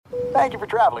Thank you for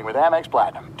traveling with Amex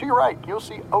Platinum. To your right, you'll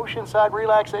see oceanside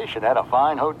relaxation at a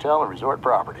fine hotel and resort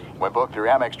property. When booked through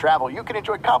Amex Travel, you can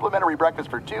enjoy complimentary breakfast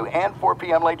for 2 and 4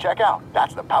 p.m. late checkout.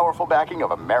 That's the powerful backing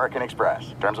of American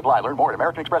Express. Terms apply. Learn more at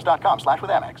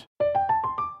americanexpress.com/withAmex.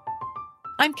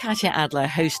 I'm Katya Adler,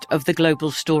 host of The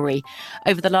Global Story.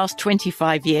 Over the last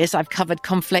 25 years, I've covered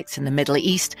conflicts in the Middle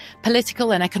East,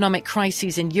 political and economic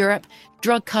crises in Europe,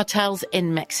 drug cartels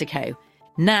in Mexico.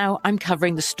 Now I'm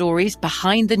covering the stories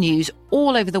behind the news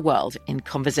all over the world in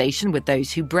conversation with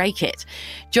those who break it.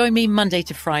 Join me Monday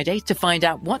to Friday to find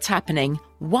out what's happening,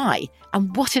 why,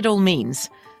 and what it all means.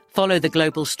 Follow The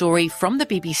Global Story from the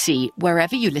BBC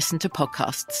wherever you listen to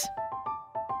podcasts.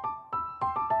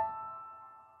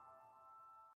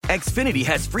 Xfinity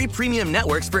has free premium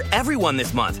networks for everyone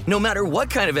this month, no matter what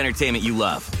kind of entertainment you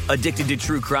love. Addicted to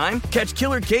true crime? Catch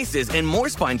killer cases and more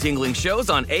spine-tingling shows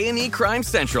on A&E Crime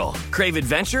Central. Crave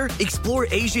adventure? Explore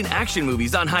Asian action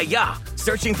movies on Hi-Ya.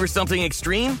 Searching for something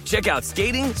extreme? Check out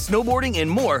skating, snowboarding, and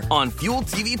more on Fuel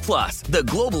TV Plus, the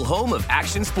global home of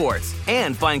action sports.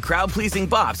 And find crowd-pleasing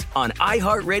bops on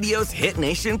iHeartRadio's Hit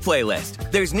Nation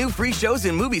playlist. There's new free shows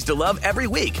and movies to love every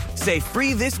week. Say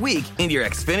free this week in your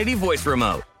Xfinity voice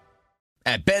remote.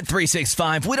 At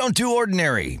Bet365, we don't do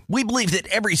ordinary. We believe that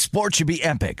every sport should be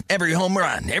epic. Every home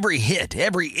run, every hit,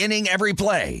 every inning, every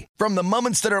play. From the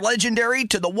moments that are legendary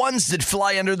to the ones that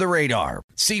fly under the radar.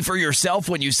 See for yourself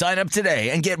when you sign up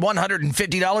today and get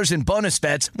 $150 in bonus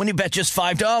bets when you bet just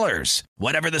 $5.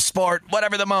 Whatever the sport,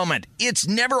 whatever the moment, it's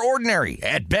never ordinary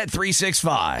at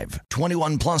Bet365.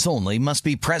 21 plus only. Must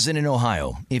be present in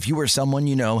Ohio. If you or someone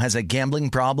you know has a gambling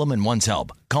problem and wants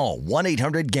help, call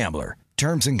 1-800-GAMBLER.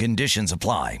 Terms and conditions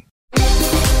apply.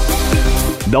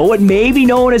 Though it may be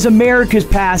known as America's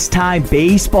pastime,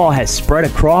 baseball has spread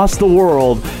across the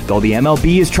world. Though the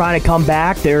MLB is trying to come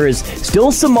back, there is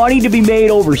still some money to be made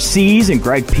overseas, and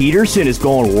Greg Peterson is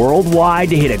going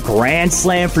worldwide to hit a grand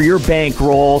slam for your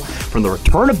bankroll. From the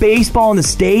return of baseball in the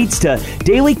States to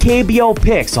daily KBO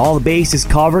picks, all the bases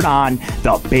covered on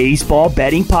the Baseball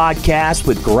Betting Podcast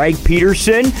with Greg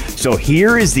Peterson. So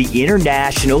here is the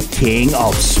International King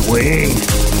of Swing.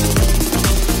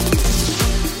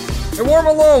 A warm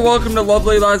hello and welcome to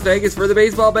lovely Las Vegas for the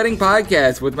Baseball Betting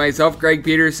Podcast with myself, Greg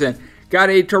Peterson. Got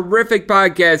a terrific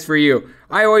podcast for you.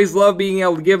 I always love being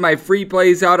able to give my free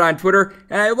plays out on Twitter,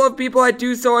 and I love people that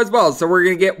do so as well, so we're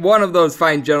going to get one of those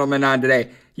fine gentlemen on today.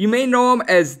 You may know him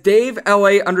as Dave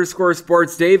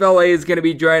LA_sports. Dave LA is going to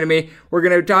be joining me. We're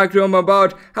going to talk to him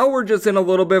about how we're just in a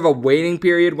little bit of a waiting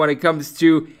period when it comes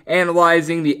to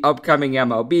analyzing the upcoming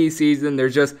MLB season.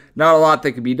 There's just not a lot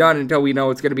that can be done until we know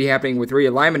what's going to be happening with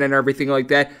realignment and everything like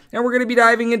that. And we're going to be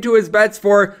diving into his bets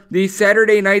for the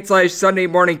Saturday night/Sunday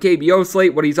morning KBO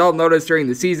slate. What he's all noticed during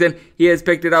the season, he has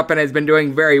picked it up and has been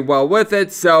doing very well with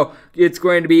it. So it's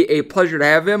going to be a pleasure to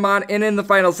have him on. And in the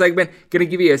final segment, going to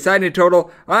give you a side and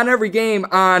total on every game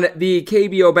on the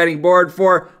KBO betting board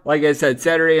for, like I said,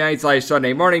 Saturday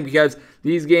night/Sunday morning, because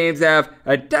these games have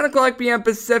a 10 o'clock p.m.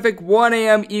 Pacific, 1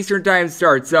 a.m. Eastern time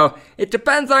start. So it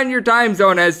depends on your time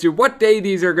zone as to what day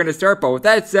these are going to start. But with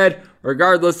that said,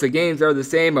 regardless, the games are the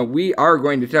same, and we are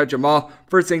going to touch them all.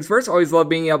 First things first, always love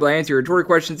being able to answer your Twitter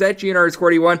questions at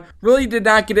GNR_81. Really did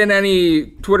not get in any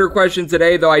Twitter questions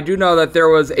today, though I do know that there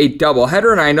was a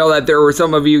doubleheader, and I know that there were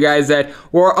some of you guys that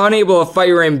were unable to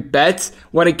fire in bets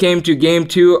when it came to Game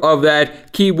 2 of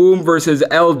that Kiwoom versus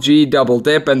LG double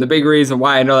dip, and the big reason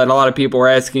why I know that a lot of people were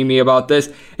asking me about this,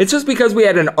 it's just because we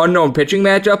had an unknown pitching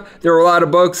matchup. There were a lot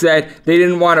of books that they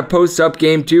didn't want to post up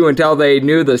Game 2 until they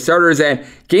knew the starters, and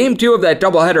Game 2 of that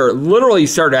doubleheader literally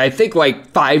started, I think,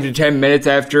 like 5 to 10 minutes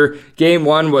after Game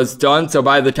 1 was done. So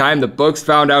by the time the books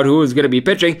found out who was going to be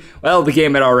pitching, well, the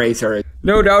game had already started.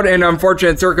 No doubt an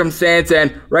unfortunate circumstance,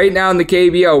 and right now in the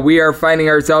KBO, we are finding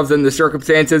ourselves in the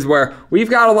circumstances where we've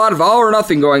got a lot of all or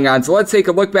nothing going on. So let's take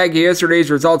a look back at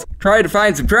yesterday's results, try to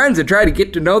find some trends, and try to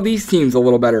get to know these teams a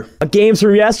little better. Games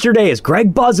from yesterday is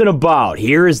Greg buzzing about.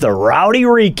 Here is the rowdy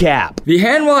recap. The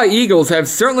Hanwha Eagles have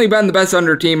certainly been the best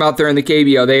under team out there in the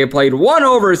KBO. They have played one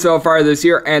over so far this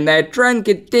year, and that trend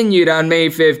continued on May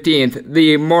 15th,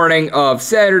 the morning of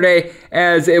Saturday,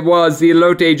 as it was the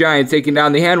Lotte Giants taking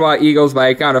down the Hanwha Eagles by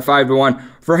a count of 5-1.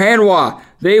 For Hanwha,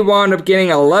 they wound up getting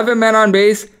 11 men on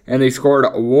base and they scored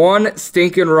one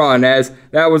stinking run, as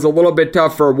that was a little bit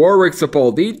tough for Warwick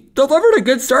Sepulveda. He delivered a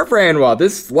good start for Hanwha.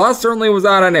 This loss certainly was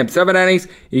out on him. 7 innings,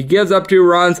 he gives up 2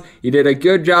 runs. He did a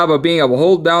good job of being able to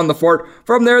hold down the fort.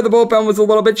 From there, the bullpen was a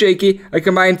little bit shaky. A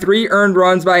combined 3 earned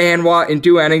runs by Hanwha in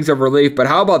 2 innings of relief. But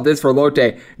how about this for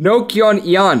Lotte? No Kyun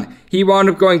Yan. He wound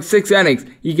up going 6 innings.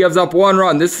 He gives up 1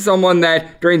 run. This is someone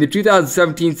that during the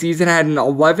 2017 season had an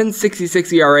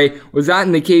 11.66 ERA, was not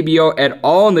in the KBO at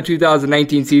all in the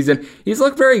 2019 season. He's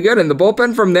looked very good, and the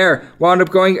bullpen from there wound up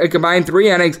going a combined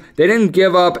 3 innings. They didn't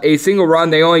give up a single run.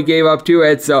 They only gave up 2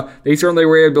 hits, so they certainly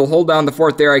were able to hold down the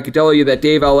fort there. I could tell you that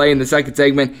Dave LA in the second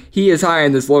segment, he is high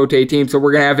in this Lotte team, so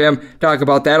we're going to have him talk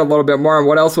about that a little bit more. And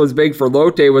what else was big for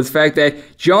Lotte was the fact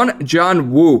that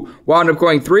John Woo wound up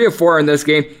going 3 of 4 in this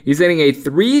game. He's hitting a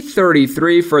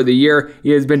 .333 for the year. He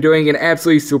has been doing an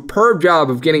absolutely superb job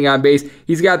of getting on base.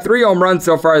 He's got 3 home runs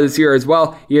so far this year as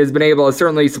well. He has been able to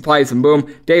certainly supply some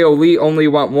boom. Deo Lee only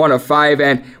went 1 of 5,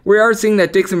 and we are seeing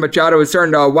that Dixon Machado is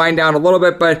starting to wind down a little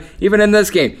bit, but even in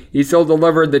this game, he still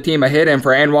delivered the team a hit, and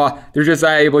for Hanwha, they're just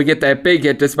not able to get that big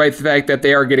hit despite the fact that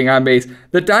they are getting on base.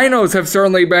 The Dinos have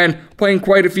certainly been playing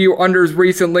quite a few unders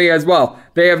recently as well.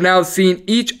 They have now seen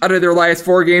each out of their last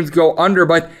 4 games go under,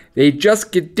 but they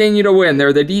just continue to win.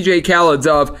 They're the DJ Khaled's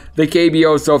of the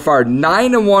KBO so far.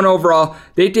 9-1 overall.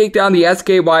 They take down the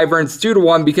SK Wyverns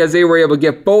 2-1 because they were able to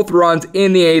get both runs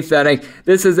in the 8th inning.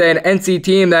 This is an NC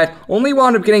team that only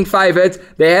wound up getting 5 hits.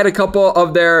 They had a couple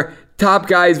of their top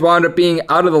guys wound up being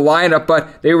out of the lineup,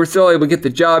 but they were still able to get the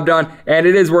job done. And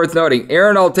it is worth noting,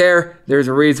 Aaron Altair, there's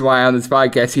a reason why on this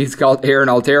podcast he's called Aaron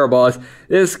Alterable.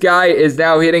 This guy is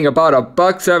now hitting about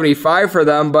 $1.75 for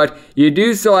them, but you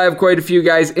do still have quite a few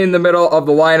guys in the middle of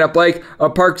the lineup, like a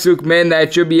Park Suk Min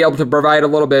that should be able to provide a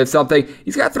little bit of something.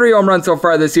 He's got 3 home runs so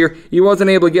far this year. He wasn't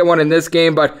able to get one in this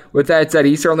game, but with that said,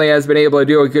 he certainly has been able to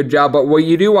do a good job. But what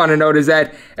you do want to note is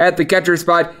that at the catcher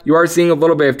spot, you are seeing a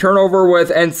little bit of turnover with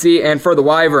NC, and for the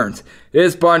Wyverns,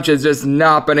 this bunch has just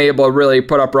not been able to really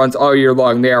put up runs all year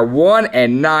long. They are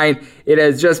 1-9. It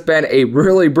has just been a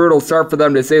really brutal start for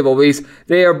them, to say the least.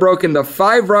 They have broken the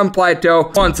 5-run plateau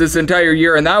once this entire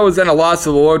year, and that was in a loss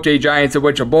to the Lotte Giants, in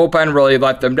which a bullpen really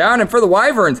let them down. And for the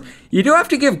Wyverns, you do have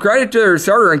to give credit to their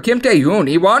starter, and Kim Tae-hoon.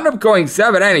 He wound up going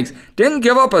 7 innings, didn't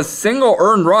give up a single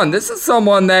earned run. This is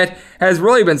someone that has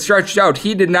really been stretched out.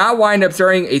 He did not wind up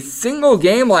starting a single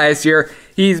game last year.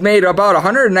 He's made about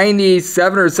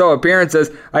 197 or so appearances.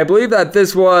 I believe that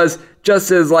this was just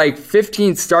his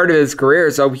 15th start of his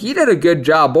career, so he did a good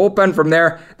job. Bullpen from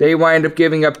there, they wind up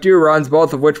giving up 2 runs,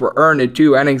 both of which were earned in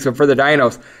 2 innings. So for the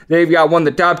Dinos, they've got one of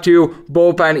the top 2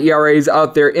 bullpen ERAs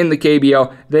out there in the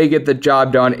KBO. They get the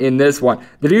job done in this one.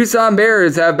 The Doosan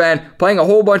Bears have been playing a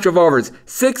whole bunch of overs.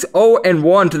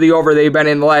 6-0-1 to the over they've been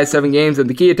in the last 7 games. And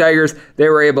the Kia Tigers, they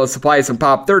were able to supply some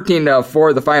pop.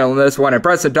 13-4 the final in this one. And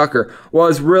Preston Tucker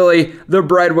was really the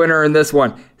breadwinner in this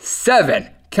one.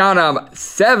 7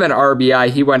 RBI.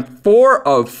 He went 4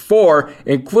 of 4,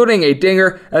 including a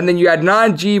dinger. And then you had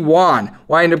Nan-ji Won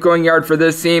wind up going yard for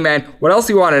this team. And what else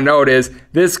you want to note is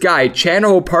this guy,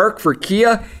 Chan-ho Park for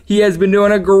Kia, he has been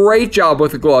doing a great job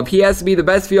with the glove. He has to be the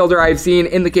best fielder I've seen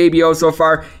in the KBO so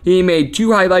far. He made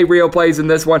 2 highlight reel plays in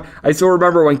this one. I still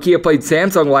remember when Kia played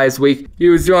Samsung last week. He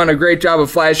was doing a great job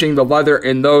of flashing the leather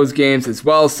in those games as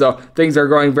well. So things are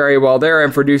going very well there.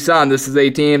 And for Doosan, this is a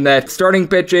team that starting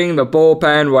pitching, the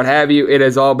bullpen, what have you, it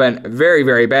has all been very,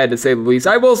 very bad to say the least.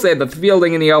 I will say that the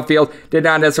fielding in the outfield did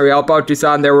not necessarily help out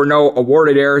Doosan. There were no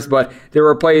awarded errors, but there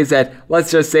were plays that, let's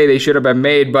just say, they should have been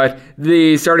made. But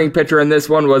the starting pitcher in this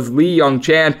one was Lee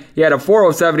Young-chan. He had a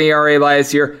 4.07 ERA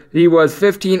last year. He was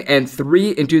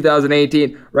 15-3 in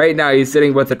 2018. Right now, he's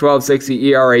sitting with a 12.60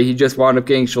 ERA. He just wound up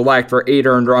getting shellacked for 8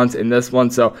 earned runs in this one.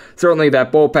 So certainly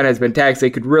that bullpen has been taxed. They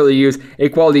could really use a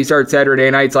quality start Saturday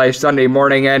night / Sunday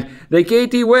morning. And the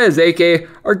KT Wiz, aka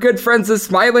our good friends the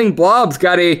Smiling Blobs,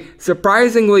 got a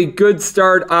surprisingly good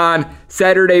start on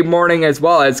Saturday morning, as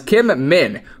well as Kim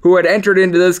Min, who had entered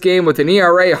into this game with an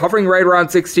ERA hovering right around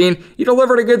 16. He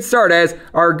delivered a good start as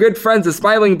our good friends the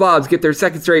Smiling Blobs get their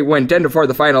second straight win, 10-4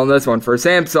 the final in this one. For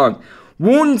Samsung,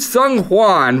 Woon Sung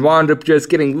Hwan wound up just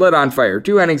getting lit on fire.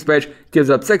 2 innings pitch, gives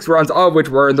up 6 runs, all of which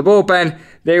were in the bullpen.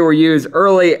 They were used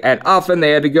early and often. They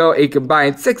had to go a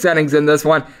combined 6 innings in this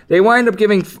one. They wind up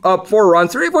giving up 4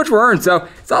 runs, 3 of which were earned, so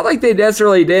it's not like they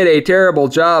necessarily did a terrible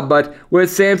job. But with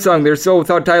Samsung, they're still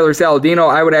without Tyler Saladino.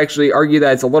 I would actually argue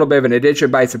that it's a little bit of an addition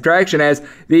by subtraction, as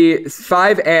the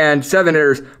 5 and 7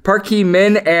 hitters, Park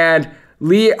Hee-min and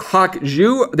Lee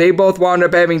Hak-ju. They both wound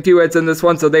up having 2 hits in this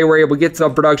one, so they were able to get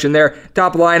some production there.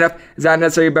 Top lineup has not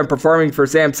necessarily been performing for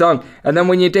Samsung. And then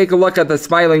when you take a look at the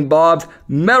Smiling Blobs,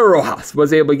 Mel Rojas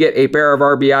was able to get a pair of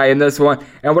RBI in this one.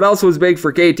 And what else was big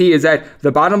for KT is that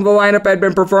the bottom of the lineup had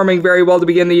been performing very well to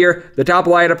begin the year. The top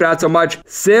lineup, not so much.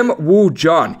 Sim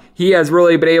Woo-jun, he has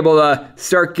really been able to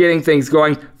start getting things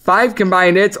going. 5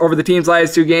 combined hits over the team's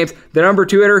last 2 games. The number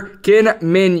 2 hitter, Kim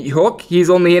Min-hyuk, he's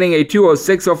only hitting a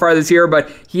 .206 so far this year,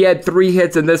 but he had 3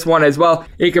 hits in this one as well.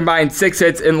 He combined 6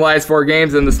 hits in the last 4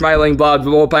 games, and the Smiling Blobs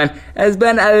bullpen has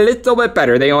been a little bit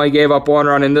better. They only gave up 1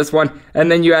 run in this one,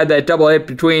 and then you had that double hit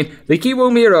between the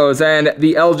Kiwoom Heroes and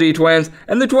the LG Twins,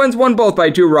 and the Twins won both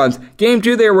by 2 runs. Game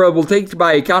 2, they were able to take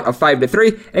by a count of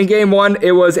 5-3, and Game 1,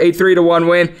 it was a 3-1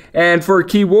 win, and for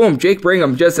Kiwoom, Jake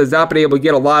Brigham just has not been able to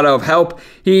get a lot of help.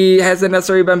 He hasn't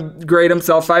necessarily been great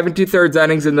himself. 5 2/3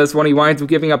 innings in this one. He winds up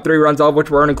giving up 3 runs, all of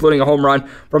which weren't including a home run.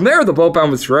 From there, the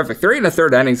bullpen was terrific. 3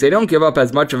 1/3 innings. They don't give up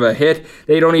as much of a hit.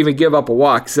 They don't even give up a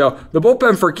walk. So the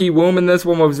bullpen for Kiwoom in this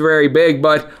one was very big.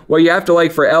 But what you have to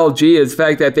like for LG is the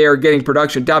fact that they are getting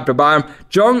production top to bottom.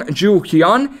 Jung Joo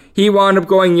Hyun, he wound up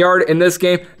going yard in this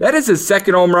game. That is his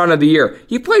 2nd home run of the year.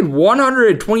 He played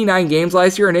 129 games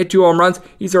last year and hit 2 home runs.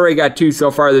 He's already got 2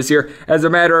 so far this year. As a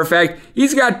matter of fact,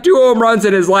 he's got 2 home runs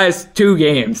in his last 2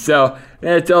 games. So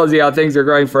that tells you how things are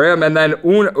going for him. And then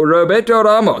Roberto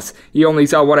Ramos, he only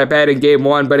saw 1 at bat in Game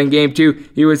 1, but in Game 2,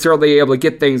 he was certainly able to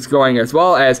get things going as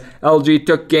well, as LG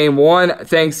took Game 1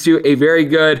 thanks to a very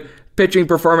good pitching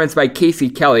performance by Casey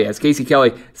Kelly. As Casey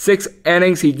Kelly, 6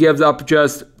 innings, he gives up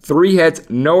just 3 hits,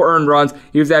 no earned runs.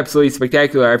 He was absolutely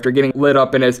spectacular after getting lit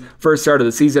up in his first start of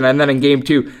the season. And then in Game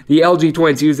 2, the LG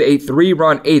Twins used a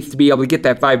 3-run 8th to be able to get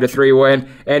that 5-3 win.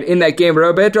 And in that game,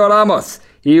 Roberto Ramos,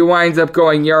 he winds up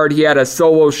going yard. He had a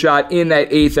solo shot in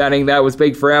that 8th inning. That was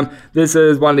big for him. This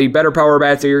is one of the better power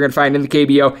bats that you're going to find in the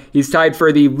KBO. He's tied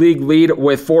for the league lead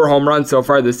with 4 home runs so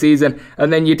far this season.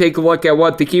 And then you take a look at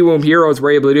what the Kiwoom Heroes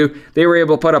were able to do. They were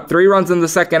able to put up 3 runs in the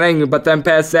 2nd inning, but then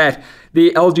past that,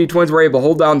 the LG Twins were able to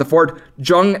hold down the fort.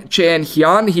 Jung Chan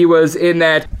Hyun, he was in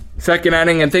that 2nd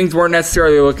inning, and things weren't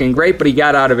necessarily looking great, but he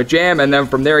got out of a jam, and then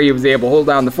from there he was able to hold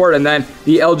down the fort. And then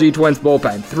the LG Twins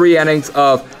bullpen, 3 innings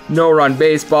of no-run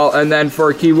baseball. And then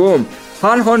for Kiwoom,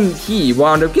 Han Hun Hee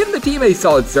wound up giving the team a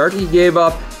solid start. He gave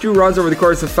up 2 runs over the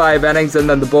course of 5 innings, and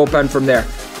then the bullpen from there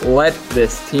let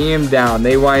this team down.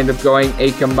 They wind up going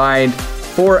a combined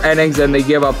 4 innings, and they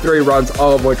give up 3 runs,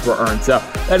 all of which were earned. So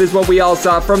that is what we all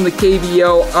saw from the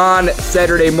KBO on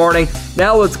Saturday morning.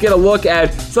 Now let's get a look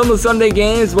at some of the Sunday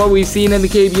games, what we've seen in the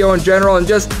KBO in general, and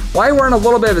just why we're in a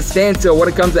little bit of a standstill when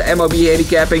it comes to MLB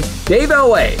handicapping. Dave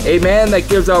L.A., a man that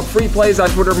gives out free plays on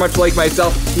Twitter much like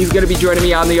myself, he's going to be joining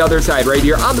me on the other side right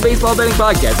here on the Baseball Betting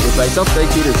Podcast with myself, Greg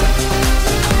Peterson.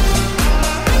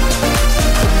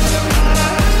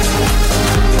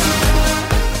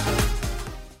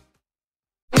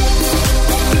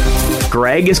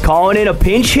 Greg is calling in a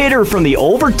pinch hitter from the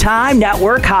Overtime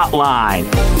Network hotline.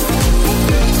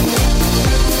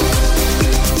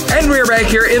 And we're back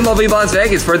here in lovely Las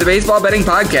Vegas for the Baseball Betting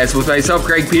Podcast with myself,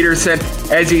 Greg Peterson.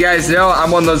 As you guys know,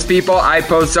 I'm one of those people. I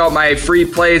post out my free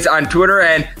plays on Twitter,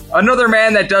 and another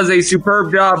man that does a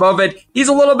superb job of it. He's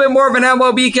a little bit more of an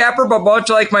MLB capper, but much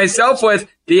like myself with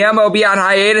the MLB on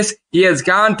hiatus, he has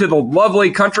gone to the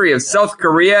lovely country of South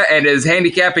Korea and is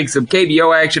handicapping some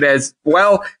KBO action as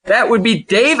well. That would be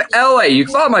Dave L.A. You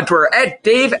can follow him on Twitter at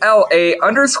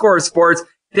DaveLA_sports.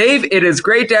 Dave, it is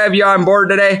great to have you on board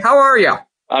today. How are you?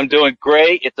 I'm doing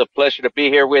great. It's a pleasure to be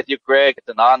here with you, Greg. It's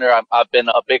an honor. I've been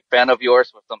a big fan of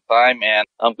yours for some time, and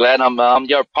I'm glad I'm on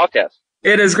your podcast.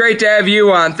 It is great to have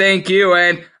you on. Thank you.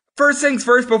 And first things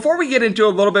first, before we get into a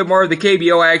little bit more of the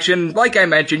KBO action, like I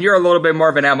mentioned, you're a little bit more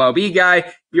of an MLB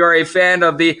guy. You're a fan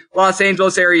of the Los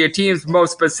Angeles area teams,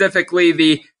 most specifically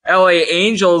the LA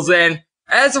Angels. And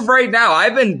as of right now,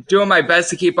 I've been doing my best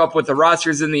to keep up with the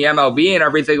rosters in the MLB and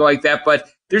everything like that, but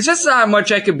there's just not much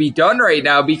that can be done right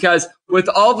now because with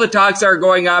all the talks that are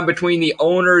going on between the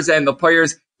owners and the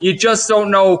players, you just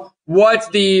don't know what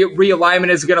the realignment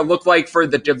is going to look like for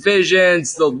the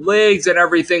divisions, the leagues, and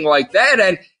everything like that.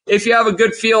 And if you have a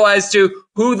good feel as to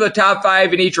who the top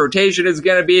 5 in each rotation is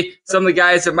going to be, some of the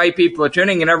guys that might be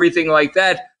platooning and everything like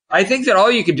that, I think that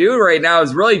all you can do right now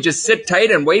is really just sit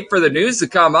tight and wait for the news to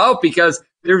come out because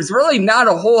there's really not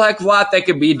a whole heck of a lot that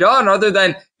can be done other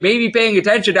than maybe paying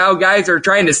attention to how guys are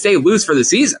trying to stay loose for the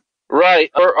season. Right.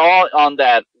 We're all on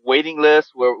that waiting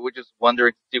list where we're just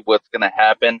wondering to see what's going to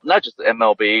happen, not just the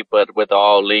MLB, but with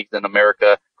all leagues in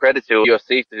America. credit to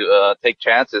UFC to take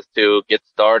chances to get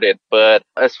started. But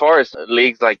as far as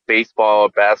leagues like baseball or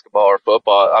basketball or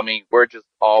football, I mean, we're just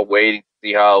all waiting to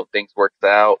see how things works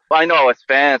out. I know as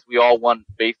fans, we all want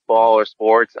baseball or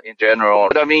sports in general.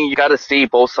 But I mean, you got to see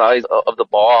both sides of the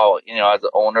ball, you know, as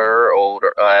an owner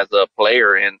or as a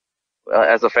player. And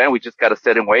as a fan, we just got to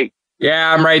sit and wait.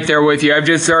 Yeah, I'm right there with you. I've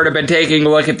just sort of been taking a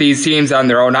look at these teams on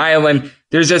their own island.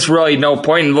 There's just really no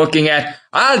point in looking at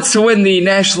odds to win the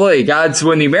National League, odds to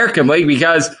win the American League,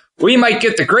 because we might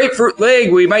get the Grapefruit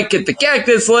League, we might get the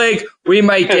Cactus League, we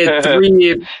might get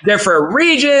 3 different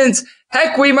regions.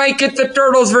 Heck, we might get the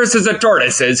turtles versus the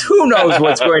tortoises. Who knows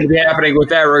what's going to be happening with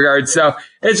that regard? So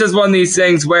it's just one of these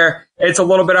things where it's a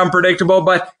little bit unpredictable,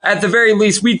 but at the very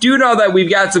least, we do know that we've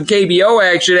got some KBO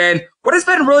action. And what has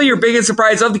been really your biggest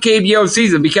surprise of the KBO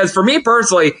season? Because for me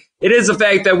personally, it is the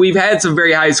fact that we've had some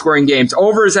very high scoring games.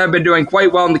 Overs have been doing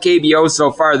quite well in the KBO so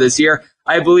far this year.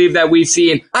 I believe that we've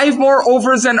seen 5 more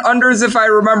overs than unders, if I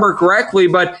remember correctly,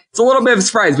 but it's a little bit of a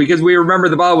surprise because we remember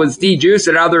the ball was de-juiced,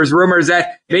 and now there's rumors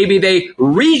that maybe they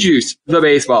rejuiced the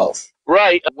baseballs.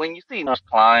 Right. When you see numbers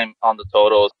climb on the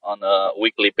totals on a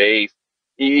weekly base,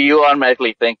 you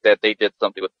automatically think that they did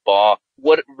something with the ball.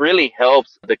 What really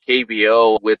helps the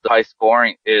KBO with the high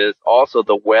scoring is also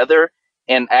the weather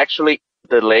and actually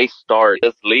the late start.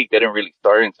 This league didn't really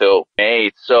start until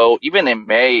May. So even in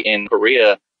May in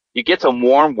Korea, you get some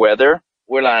warm weather.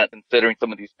 We're not considering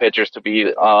some of these pitchers to be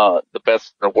the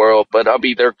best in the world, but I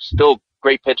mean, they're still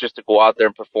great pitchers to go out there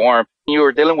and perform. You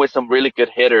are dealing with some really good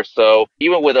hitters. So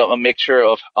even with a mixture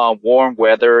of warm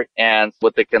weather and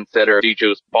what they consider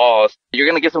de-juiced balls, you're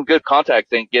going to get some good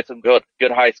contacts and get some good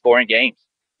high scoring games.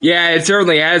 Yeah, it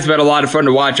certainly has been a lot of fun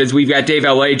to watch as we've got Dave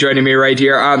L.A. joining me right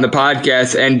here on the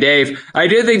podcast. And Dave, I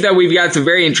do think that we've got some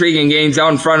very intriguing games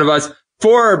out in front of us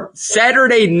for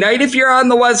Saturday night if you're on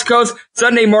the West Coast,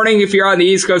 Sunday morning if you're on the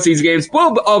East Coast. These games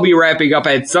will all be wrapping up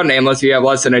at Sunday unless you have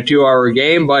less than a 2-hour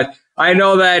game. But I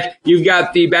know that you've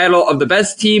got the battle of the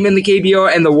best team in the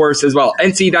KBO and the worst as well.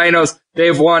 NC Dinos,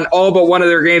 they've won all but one of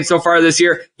their games so far this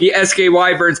year. The SK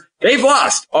Wyverns, they've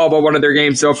lost all but one of their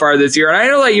games so far this year. And I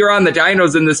know that you're on the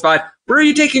Dinos in this spot. Where are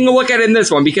you taking a look at in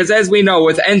this one? Because as we know,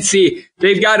 with NC,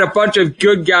 they've got a bunch of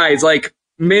good guys like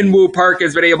Minwoo Park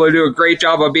has been able to do a great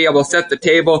job of being able to set the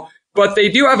table, but they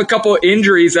do have a couple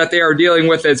injuries that they are dealing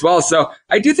with as well. So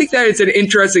I do think that it's an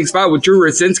interesting spot with Drew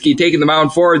Rosinski taking the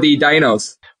mound for the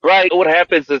Dinos. Right. What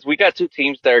happens is we got 2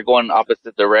 teams that are going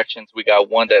opposite directions. We got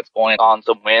one that's going on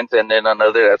some wins and then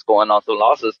another that's going on some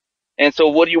losses. And so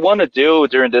what you want to do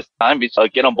during this time is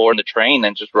get on board the train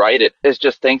and just ride it. It's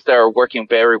just things that are working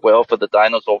very well for the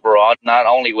Dinos overall, not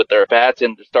only with their bats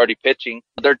and their starting pitching.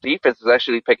 Their defense is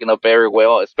actually picking up very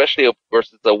well, especially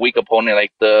versus a weak opponent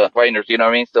like the Miners, you know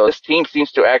what I mean? So this team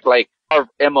seems to act like our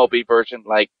MLB version,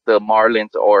 like the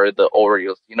Marlins or the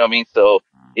Orioles, you know what I mean? So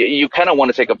you kind of want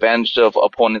to take advantage of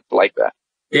opponents like that.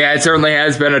 Yeah, it certainly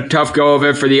has been a tough go of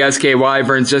it for the SK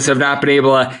Wyverns. Just have not been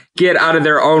able to get out of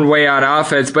their own way on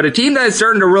offense. But a team that is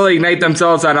starting to really ignite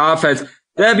themselves on offense,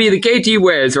 that'd be the KT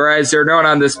Wiz, or as they're known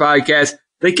on this podcast,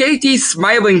 the KT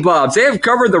Smiling Blobs. They have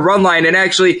covered the run line in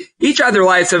actually each of their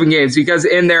last 7 games because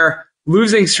in their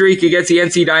losing streak against the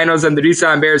NC Dinos and the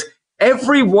Doosan Bears,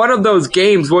 every one of those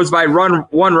games was by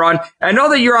one run. I know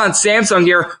that you're on Samsung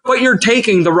here, but you're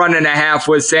taking the 1.5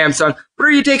 with Samsung. What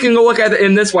are you taking a look at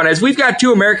in this one? As we've got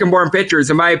 2 American-born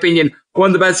pitchers, in my opinion, one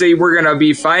of the best that we're going to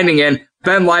be finding in.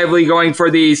 Ben Lively going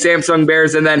for the Samsung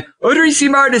Bears, and then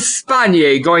Odrisimar de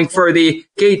Spanier going for the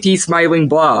KT Smiling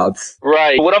Blobs.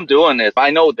 Right. What I'm doing is, I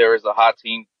know there is a hot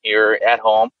team here at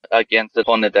home against the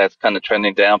opponent that's kind of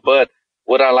trending down, but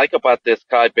what I like about this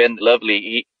guy, Ben Lovely,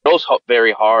 he throws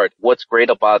very hard. What's great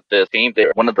about this team,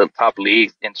 they're one of the top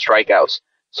leagues in strikeouts.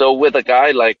 So with a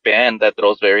guy like Ben that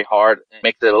throws very hard, it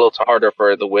makes it a little harder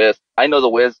for the Wiz. I know the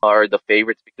Wiz are the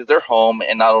favorites because they're home,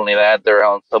 and not only that, they're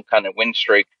on some kind of win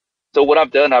streak. So what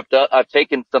I've done, I've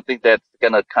taken something that's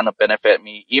going to kind of benefit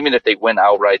me, even if they win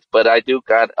outright. But I do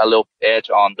got a little edge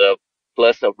on the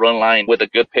plus a run line with a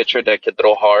good pitcher that can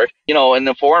throw hard. You know, and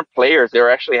the foreign players, they're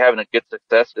actually having a good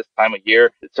success this time of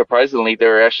year. Surprisingly,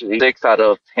 they're actually 6 out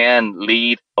of 10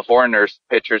 lead foreigners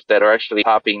pitchers that are actually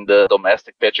topping the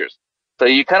domestic pitchers. So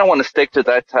you kind of want to stick to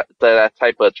that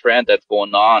type of trend that's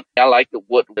going on. I like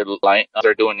what the Lions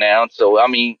are doing now. So, I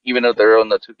mean, even though they're on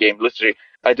the 2-game losing streak,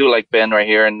 I do like Ben right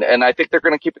here, and I think they're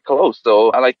going to keep it close. So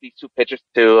I like these 2 pitchers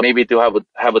to maybe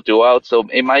have a duo out. So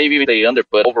it might even stay under,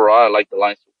 but overall, I like the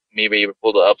Lions to maybe even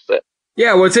pull the upset.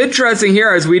 Yeah, what's interesting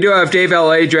here is we do have Dave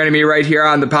L.A. joining me right here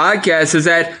on the podcast is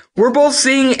that we're both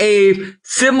seeing a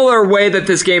similar way that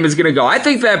this game is going to go. I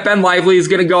think that Ben Lively is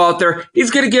going to go out there. He's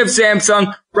going to give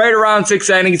Samsung right around 6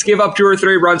 innings, give up 2 or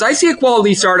 3 runs. I see a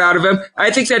quality start out of him.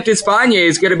 I think that Despaigne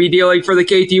is going to be dealing for the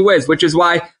KT Wiz, which is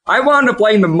why I wound up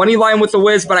playing the money line with the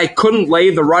Wiz, but I couldn't lay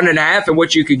the 1.5 in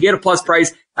which you could get a plus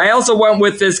price. I also went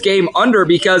with this game under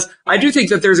because I do think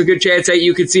that there's a good chance that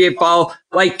you could see it fall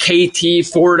like KT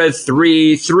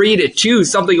 4-3, 3-2,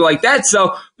 something like that.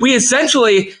 So we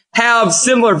essentially have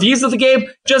similar views of the game,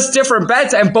 just different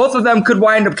bets, and both of them could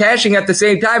wind up cashing at the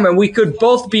same time, and we could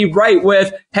both be right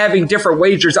with having different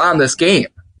wagers on this game.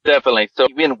 Definitely. So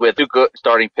even with 2 good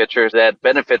starting pitchers, that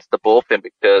benefits the bullpen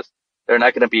because they're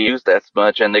not going to be used as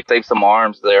much, and they save some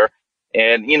arms there.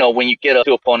 And, when you get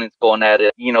 2 opponents going at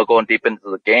it, going deep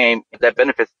into the game, that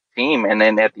benefits the team. And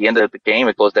then at the end of the game,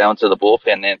 it goes down to the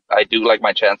bullpen. And I do like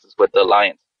my chances with the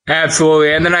Lions.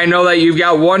 Absolutely. And then I know that you've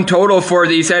got one total for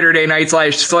the Saturday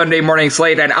night/Sunday morning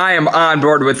slate, and I am on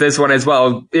board with this one as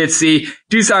well. It's the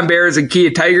Tucson Bears and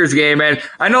Kia Tigers game. And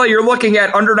I know you're looking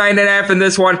at under 9.5 in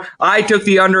this one. I took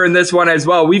the under in this one as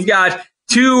well. We've got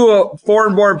 2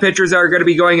 foreign-born pitchers that are going to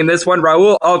be going in this one.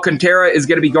 Raul Alcantara is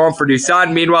going to be going for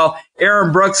Tucson. Meanwhile,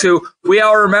 Aaron Brooks, who we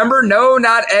all remember, no,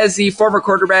 not as the former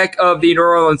quarterback of the New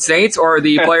Orleans Saints or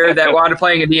the player that wound up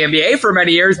playing in the NBA for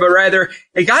many years, but rather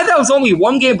a guy that was only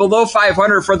 1 game below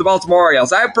 500 for the Baltimore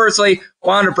Orioles. I personally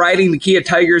wound up riding the Kia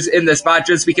Tigers in this spot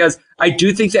just because I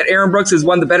do think that Aaron Brooks is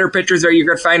one of the better pitchers that you're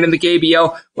going to find in the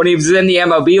KBO. When he was in the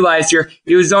MLB last year,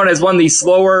 he was known as one of the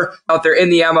slower out there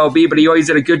in the MLB, but he always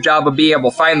did a good job of being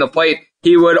able to find the plate.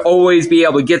 He would always be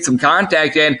able to get some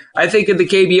contact, and I think in the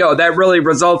KBO, that really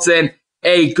results in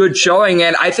a good showing,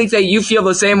 and I think that you feel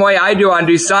the same way I do on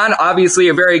Tucson. Obviously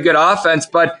a very good offense,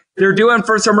 but they're doing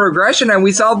for some regression, and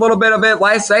we saw a little bit of it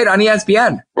last night on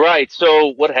ESPN. Right,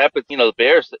 so what happened, the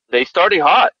Bears, they started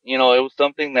hot. It was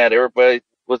something that everybody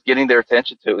was getting their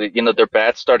attention to. Their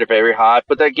bats started very hot,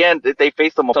 but again, they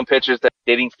faced some pitchers that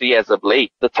they didn't see as of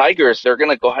late. The Tigers, they're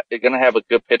going to have a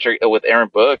good pitcher with Aaron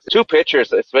Brooks. 2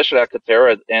 pitchers, especially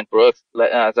Alcantara and Brooks,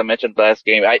 as I mentioned last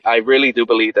game. I really do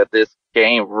believe that this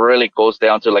game really goes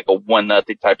down to like a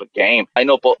 1-0 type of game. I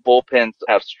know bullpens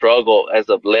have struggled as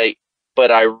of late, but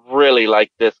I really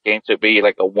like this game to be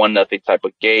like a 1-0 type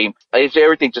of game. It's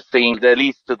everything just seems at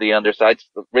least to the underside. I just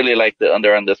really like the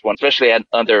under on this one, especially at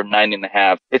under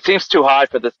 9.5. It seems too high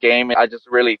for this game. I just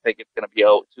really think it's going to be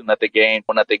a 2-0 game,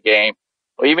 1-0 game,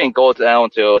 or even go down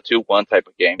to a 2-1 type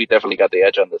of game. We definitely got the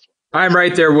edge on this one. I'm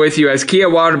right there with you as Kia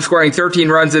wound up scoring 13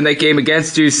 runs in that game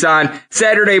against Tucson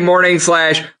Saturday morning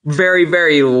 / very,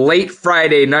 very late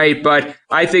Friday night. But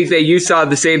I think that you saw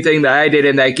the same thing that I did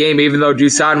in that game, even though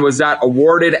Tucson was not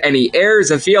awarded any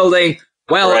errors of fielding.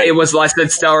 Well, right. It was less than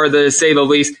stellar, to say the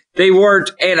least. They weren't,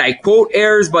 and I quote,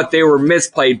 errors, but they were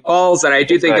misplayed balls, and I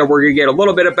do think that we're going to get a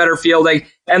little bit of better fielding.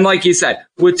 And like you said,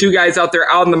 with 2 guys out there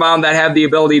out on the mound that have the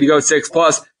ability to go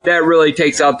 6+, that really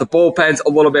takes out the bullpens a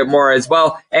little bit more as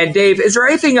well. And Dave, is there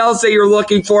anything else that you're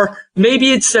looking for?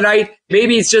 Maybe it's tonight,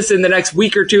 maybe it's just in the next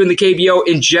week or 2 in the KBO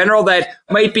in general that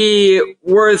might be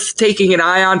worth taking an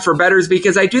eye on for bettors,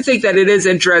 because I do think that it is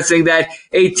interesting that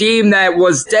a team that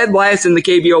was dead last in the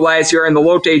KBO last year and the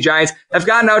Lotte Giants have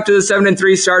gotten out to the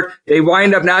 7-3 start. They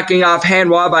wind up knocking off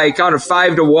Hanwha by a count of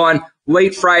 5-1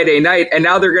 late Friday night, and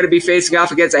now they're going to be facing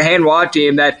off against a Hanwha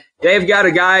team that they've got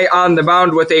a guy on the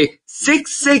mound with a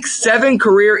 6.67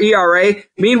 career ERA.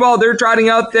 Meanwhile, they're trotting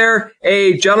out there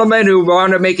a gentleman who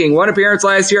wound up making 1 appearance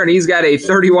last year, and he's got a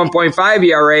 31.5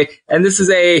 ERA, and this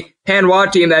is a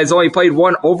Hanwha team that has only played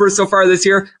 1 over so far this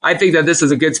year. I think that this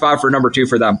is a good spot for number 2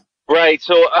 for them. Right,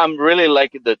 so I'm really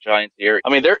liking the Giants here. I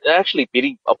mean, they're actually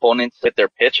beating opponents with their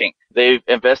pitching. They've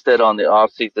invested on the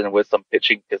offseason with some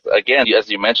pitching because, again, as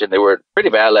you mentioned, they were pretty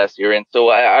bad last year. And so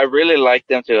I really like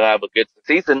them to have a good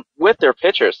season with their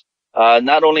pitchers.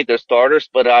 Not only their starters,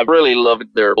 but I really love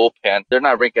their bullpen. They're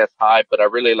not ranked as high, but I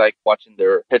really like watching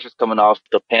their pitchers coming off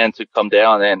the pen to come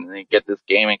down and get this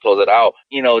game and close it out.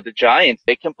 The Giants,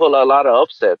 they can pull a lot of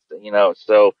upsets,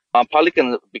 so I'm probably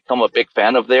going to become a big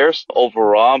fan of theirs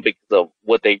overall because of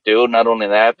what they do. Not only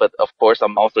that, but of course,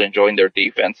 I'm also enjoying their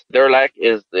defense. Their lack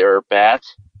is their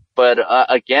bats. But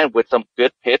again, with some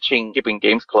good pitching, keeping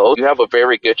games close, you have a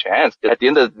very good chance. At the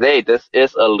end of the day, this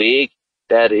is a league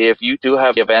that if you do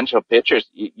have eventual pitchers,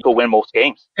 you can win most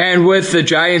games. And with the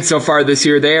Giants so far this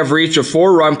year, they have reached a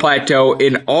 4-run plateau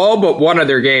in all but one of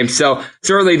their games. So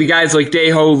certainly the guys like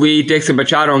Daeho Lee, Dixon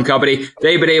Machado and company,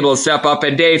 they've been able to step up.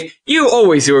 And Dave, you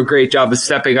always do a great job of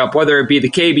stepping up, whether it be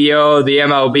the KBO, the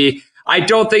MLB. I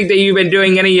don't think that you've been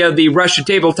doing any of the Russian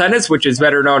table tennis, which is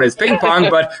better known as ping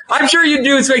pong, but I'm sure you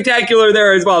do spectacular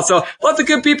there as well. So let the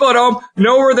good people at home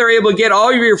know where they're able to get all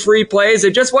of your free plays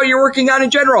and just what you're working on in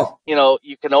general.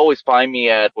 You can always find me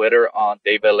at Twitter on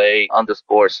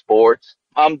DaveLA_sports.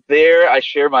 I'm there. I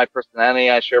share my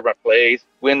personality. I share my plays.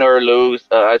 Win or lose,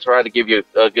 I try to give you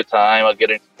a good time. I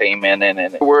get entertainment,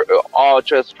 and we're all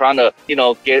just trying to,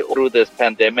 get through this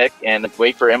pandemic and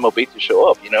wait for MLB to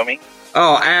show up. You know what I mean?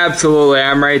 Oh, absolutely.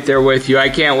 I'm right there with you. I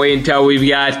can't wait until we've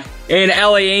got an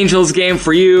LA Angels game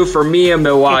for you, for me, a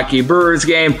Milwaukee Brewers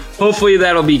game. Hopefully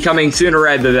that'll be coming sooner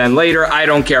rather than later. I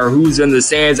don't care who's in the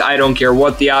stands. I don't care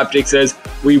what the optics is.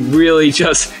 We really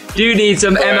just do need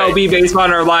some MLB baseball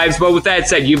in our lives. But with that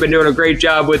said, you've been doing a great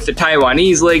job with the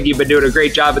Taiwanese League. You've been doing a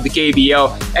great job with the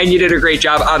KBO. And you did a great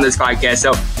job on this podcast.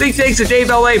 So big thanks to Dave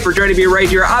LA for joining me right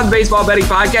here on the Baseball Betting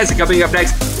Podcast. And coming up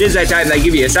next is that time that I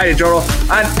give you a side total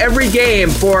on every game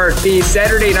for the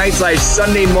Saturday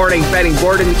night/Sunday morning betting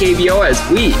board in the KBO as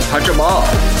we touch them all.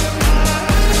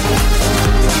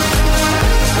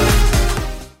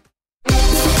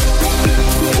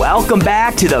 Welcome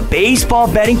back to the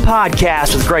Baseball Betting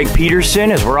Podcast with Greg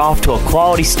Peterson as we're off to a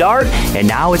quality start, and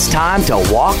now it's time to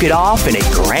walk it off in a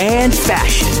grand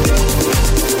fashion.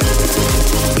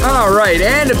 All right,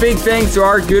 and a big thanks to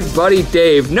our good buddy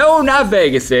Dave. No, not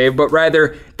Vegas Dave, but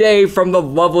rather Dave from the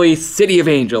lovely City of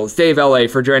Angels, Dave LA,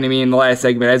 for joining me in the last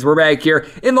segment as we're back here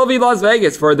in lovely Las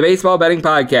Vegas for the Baseball Betting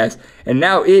Podcast. And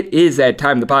now it is that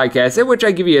time of the podcast in which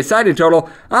I give you a side and total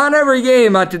on every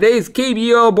game on today's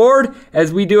KBO board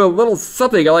as we do a little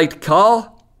something I like to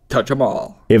call Touch 'em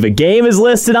All. If a game is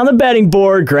listed on the betting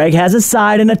board, Greg has a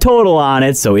side and a total on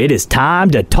it, so it is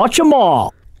time to touch 'em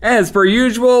all. As per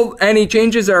usual, any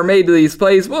changes that are made to these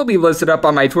plays will be listed up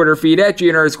on my Twitter feed at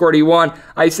G_D1.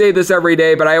 I say this every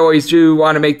day, but I always do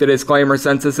want to make the disclaimer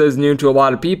since this is new to a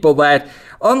lot of people that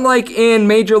unlike in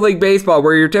Major League Baseball,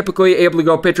 where you're typically able to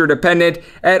go pitcher dependent,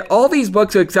 at all these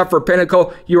books except for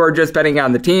Pinnacle, you are just betting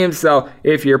on the team. So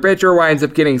if your pitcher winds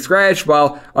up getting scratched,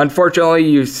 well, unfortunately,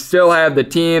 you still have the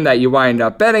team that you wind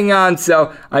up betting on.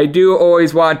 So I do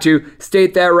always want to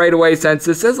state that right away since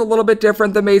this is a little bit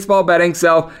different than baseball betting.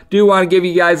 So do want to give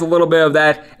you guys a little bit of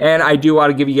that, and I do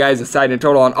want to give you guys a side and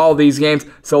total on all these games.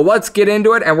 So let's get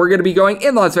into it, and we're going to be going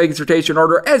in Las Vegas rotation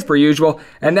order as per usual,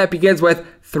 and that begins with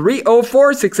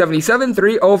 304, 677,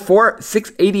 304,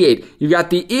 688. You got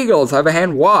the Eagles of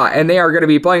Hanwha, and they are going to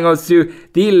be playing host to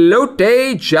the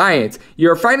Lotte Giants.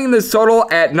 You're finding this total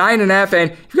at 9.5,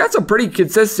 and you've got some pretty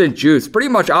consistent juice, pretty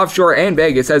much offshore and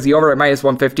Vegas as the over at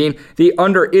 -115. The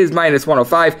under is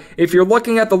 -105. If you're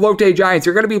looking at the Lotte Giants,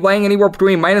 you're going to be laying anywhere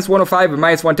between -105 and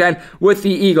 -110 with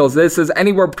the Eagles. This is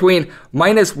anywhere between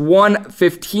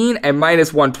 -115 and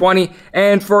 -120.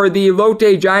 And for the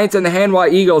Lotte Giants and the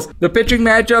Hanwha Eagles, the pitching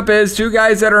matchup is two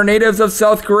guys that are natives of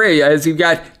South Korea, as you've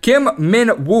got Kim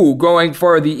Min-woo going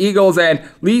for the Eagles and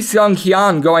Lee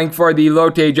Seung-hyun going for the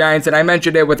Lotte Giants. And I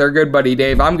mentioned it with our good buddy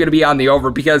Dave. I'm going to be on the over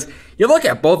because you look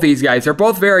at both these guys, they're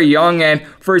both very young, and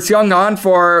for Seung-hyun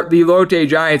for the Lotte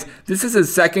Giants, this is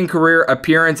his second career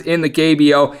appearance in the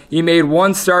KBO. He made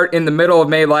one start in the middle of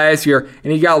May last year,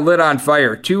 and he got lit on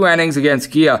fire. 2 innings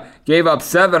against Kia, gave up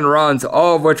 7 runs,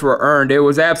 all of which were earned. It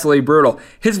was absolutely brutal.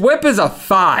 His whip is a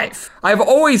 5. I've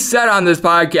always said on this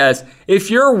podcast,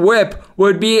 if your whip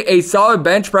would be a solid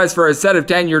bench press for a set of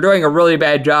 10, you're doing a really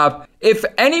bad job. If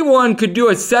anyone could do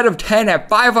a set of 10 at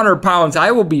 500 pounds,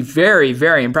 I will be very,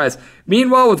 very impressed.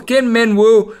 Meanwhile, with Kim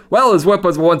Min-woo, well, his whip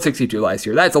was 162 last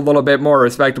year. That's a little bit more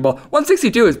respectable.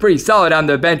 162 is pretty solid on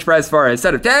the bench press for a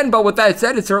set of 10, but with that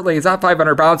said, it certainly is not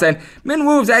 500 pounds, and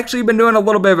Min-woo's actually been doing a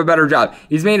little bit of a better job.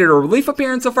 He's made it a relief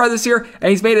appearance so far this year,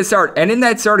 and he's made a start. And in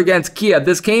that start against Kia,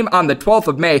 this came on the 12th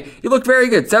of May, he looked very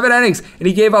good. 7 innings, and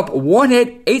he gave up 1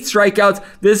 hit, 8 strikeouts.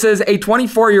 This is a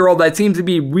 24-year-old that seems to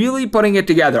be really putting it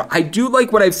together. I do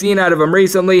like what I've seen out of him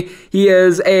recently. He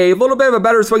is a little bit of a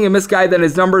better swing and miss guy than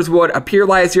his numbers would appear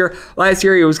last year. Last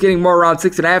year, he was getting more around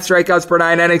 6.5 strikeouts per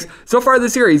 9 innings. So far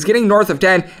this year, he's getting north of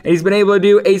 10, and he's been able to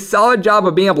do a solid job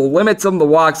of being able to limit some of the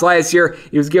walks. Last year,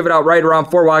 he was giving out right around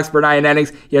 4 walks per 9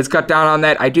 innings. He has cut down on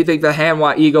that. I do think the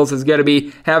Hanwha Eagles is going to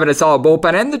be having a solid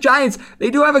bullpen, and the Giants, they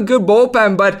do have a good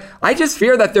bullpen, but I just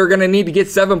fear that they're going to need to get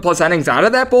 7+ innings out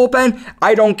of that bullpen,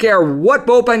 I don't care what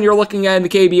bullpen you're looking at in the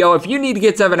KBO. If you need to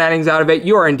get 7 innings out of it,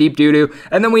 you are in deep doo-doo.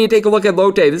 And then when you take a look at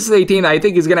Lotte, this is a team that I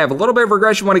think is going to have a little bit of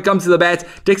regression when it comes to the bats.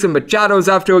 Dixon Machado's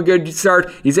off to a good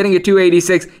start. He's hitting at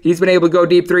 286. He's been able to go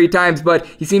deep 3 times, but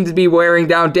he seems to be wearing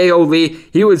down. Dae-Ho Lee,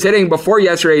 he was hitting before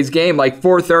yesterday's game like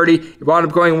 430. He wound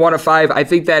up going 1 of 5. I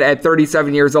think that at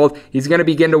 37 years old, he's going to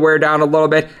begin to wear down a little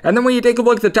bit. And then when you take a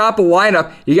look at the top of the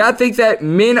lineup, you got to think that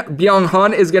Min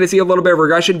Byung-hun is going to see a little bit of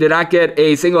regression. Did not get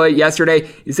a single hit yesterday.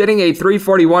 He's hitting a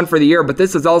 341 for the year, but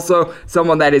this is also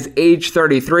someone that is age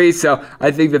 33, so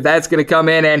I think that that's going to come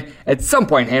in, and at some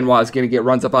point, Hanwha is going to get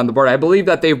runs up on the board. I believe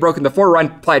that they've broken the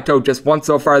 4-run plateau just once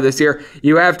so far this year.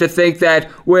 You have to think that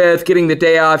with getting the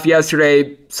day off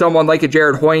yesterday, someone like a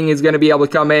Jared Hoying is going to be able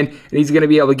to come in, and he's going to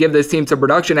be able to give this team some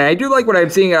production. And I do like what I'm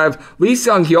seeing out of Lee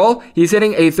Seung-hyul. He's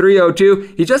hitting a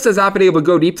 302. He just has not been able to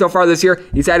go deep so far this year.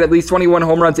 He's had at least 21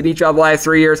 home runs in each of the last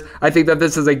 3 years. I think that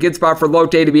this is a good spot for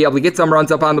Lotte to be able to get some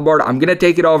runs up on the board. I'm going to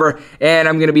take it over, and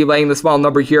I'm going to be laying the small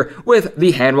number here with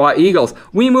the Hanwha Eagles.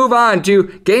 We move on to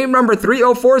game number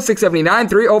 304-679,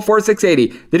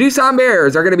 304-680. The Doosan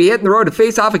Bears are going to be hitting the road to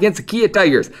face off against the Kia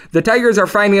Tigers. The Tigers are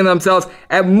finding themselves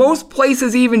at most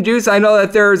places even juice. I know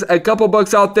that there's a couple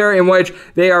books out there in which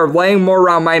they are laying more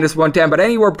around minus 110, but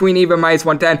anywhere between even minus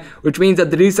 110, which means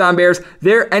that the Doosan Bears,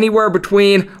 they're anywhere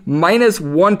between minus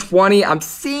 120. I'm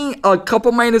seeing a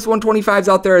couple minus 125s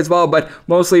out there as well, but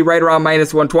mostly right around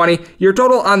minus 120. Your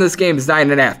total on this game is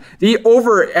 9.5. The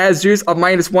over as juice of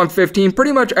minus 115.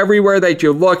 Pretty much everywhere that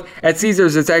you look at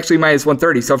Caesars, it's actually minus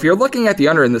 130. So if you're looking at the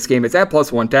under in this game, it's at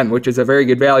plus 110, which is a very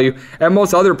good value. At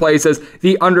most other places,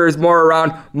 the under is more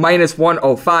around minus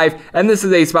 105. And this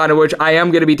is a spot in which I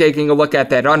am going to be taking a look at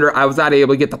that under. I was not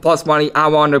able to get the plus money. I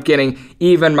wound up getting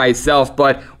even myself,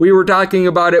 but we were talking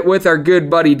about it with our good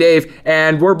buddy Dave,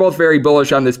 and we're both very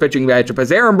bullish on this pitching matchup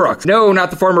as Aaron Brooks, no, not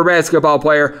the former basketball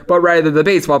player, but rather the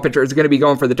baseball pitcher, is going to be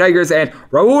going for the Tigers, and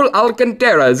Raul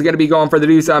Alcantara is going to be going for the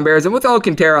Doosan Bears. And with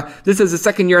Alcantara, this is his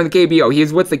second year in the KBO. He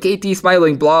is with the KT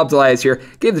Smiling Blobs last year,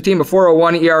 gave the team a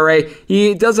 4.01 ERA.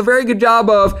 He does a very good job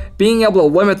of being able to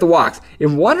limit the walks.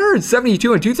 In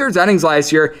 172 and 2/3 innings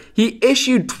last year, he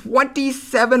issued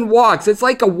 27 walks. It's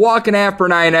like a walk and a half per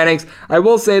 9 innings. I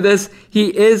will say this, he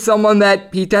is someone that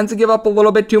he tends to give up a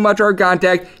little bit too much hard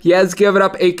contact. He has given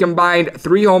up a combined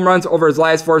 3 home runs over his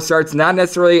last 4 starts. Not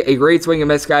necessarily a great swing and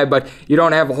miss guy, but you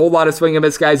don't have a whole lot of swing and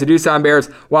miss guys. The Doosan Bears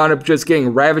wound up just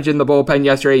getting ravaged in the bullpen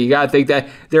yesterday. You got to think that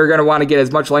they're going to want to get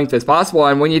as much length as possible.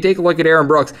 And when you take a look at Aaron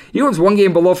Brooks, he was 1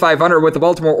 game below 500 with the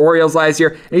Baltimore Orioles last year,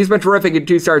 and he's been terrific in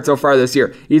 2 starts so far this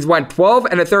year. He's went 12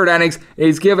 and a third innings, and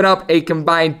he's given up a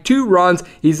combined 2 runs.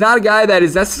 He's not a guy that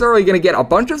is necessarily going to get a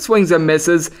bunch of swings and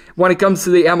misses when it comes to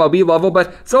the MLB level,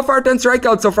 but so far 10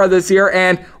 strikeouts so far this year.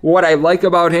 And what I like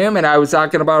about him, and I was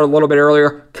talking about it a little bit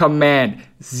earlier, command.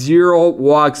 0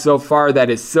 walks so far.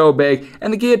 That is so big.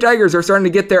 And the Kia Tigers are starting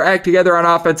to get their act together on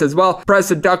offense as well.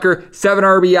 Preston Tucker, 7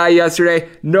 RBI yesterday.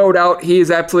 No doubt he is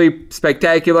absolutely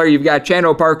spectacular. You've got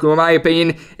Chano Park, who in my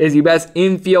opinion is the best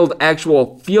infield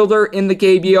actual fielder in the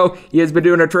KBO. He has been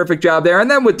doing a terrific job there. And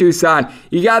then with Doosan,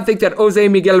 you got to think that Jose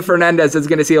Miguel Fernandez is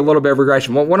going to see a little bit of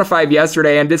regression. Went 1 of 5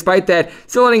 yesterday, and despite that,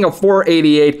 still hitting a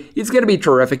 488. He's going to be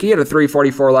terrific. He had a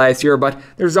 344 last year, but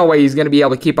there's no way he's going to be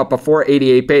able to keep up a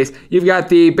 488 pace. You've got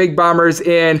the big bombers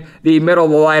in the middle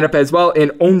of the lineup as well.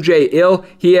 In Onjae Il,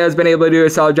 he has been able to do a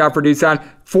solid job for Doosan.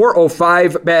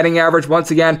 405 batting average. Once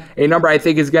again, a number I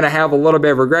think is going to have a little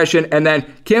bit of regression. And then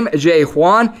Kim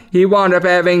Jae-hwan, he wound up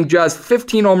having just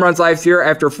 15 home runs last year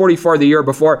after 44 the year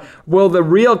before. Will the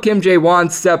real Kim Jae-hwan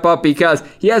step up? Because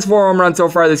he has 4 home runs so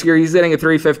far this year. He's hitting a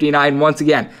 359. Once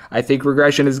again, I think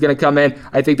regression is going to come in.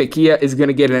 I think that Kia is going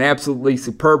to get an absolutely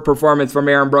superb performance from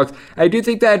Aaron Brooks. I do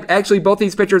think that actually both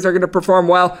these pitchers are going to perform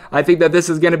well. I think that this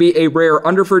is going to be a rare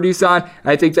under for Doosan.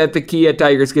 I think that the Kia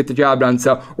Tigers get the job done.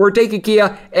 So we're taking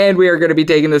Kia, and we are going to be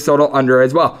taking this total under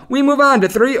as well. We move on to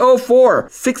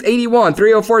 304-681,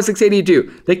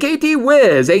 304-682. The KT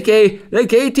Wiz, aka the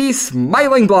KT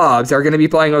Smiling Blobs, are going to be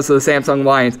playing us to the Samsung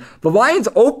Lions. The Lions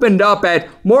opened up at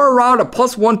more around a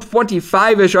plus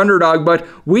 125-ish underdog, but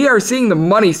we are seeing the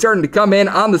money starting to come in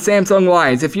on the Samsung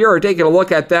Lions. If you're taking a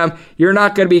look at them, you're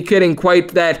not going to be getting quite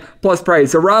that plus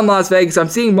price. Around Las Vegas, I'm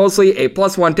seeing mostly a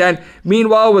plus 110.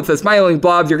 Meanwhile, with the Smiling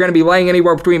Blobs, you're going to be laying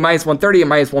anywhere between minus 130 and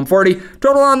minus 140.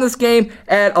 Total on this game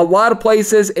at a lot of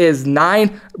places is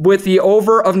 9. With the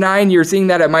over of 9, you're seeing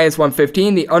that at minus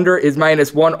 115. The under is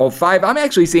minus 105. I'm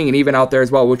actually seeing an even out there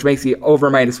as well, which makes the over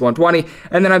minus 120.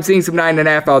 And then I'm seeing some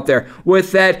 9.5 out there.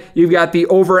 With that, you've got the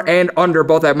over and under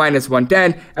both at minus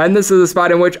 110. And this is a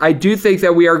spot in which I do think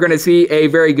that we are going to see a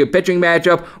very good pitching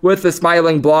matchup with the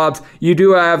Smiling Blobs. You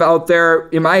do have out there,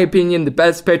 in my opinion, the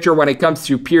best pitcher when it comes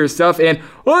to pure stuff in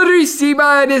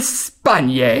Oricima de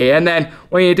España. And then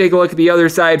when you take a look at the other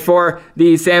side for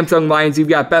the Samsung Lions, you've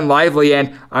got Ben Lively,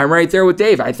 and I'm right there with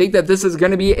Dave. I think that this is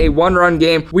going to be a one-run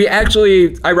game. We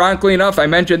actually, ironically enough, I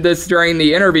mentioned this during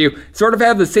the interview, sort of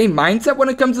have the same mindset when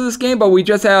it comes to this game, but we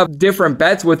just have different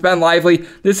bets with Ben Lively.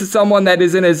 This is someone that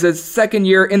is in his second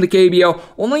year in the KBO,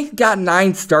 only got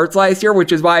 9 starts last year,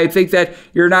 which is why I think that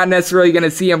you're not necessarily going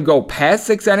to see him go past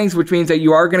 6 innings, which means that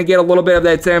you are going to get a little bit of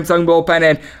that Samsung bullpen.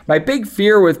 And my big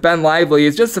fear with Ben Lively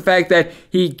is just the fact that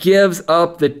he gives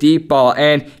up the deep ball,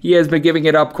 and he has been giving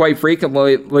it up quite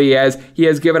frequently, as he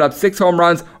has given up 6 home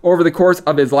runs over the course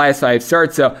of his last 5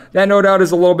 starts. So that no doubt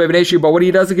is a little bit of an issue, but what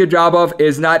he does a good job of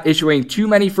is not issuing too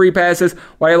many free passes.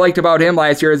 What I liked about him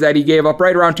last year is that he gave up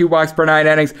right around 2 walks per 9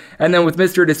 innings. And then with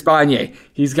Mr. Despagne,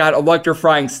 he's got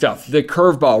electrifying stuff. The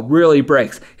curveball really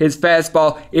breaks. His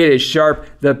fastball, it is sharp.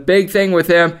 The big thing with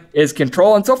him is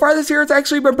control, and so far this year it's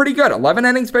actually been pretty good. 11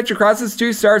 innings pitched across his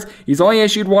 2 starts. He's only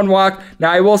issued 1 walk.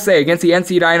 Now I will say, against the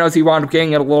NC Dinos, he wound up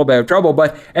getting in a little bit of trouble,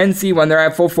 but NC, when they're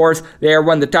at full force, they are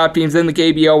one of the top teams in the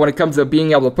KBO when it comes to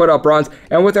being able to put up runs.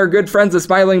 And with our good friends the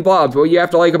Smiling Blobs, what you have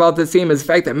to like about this team is the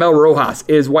fact that Mel Rojas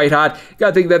is white hot. You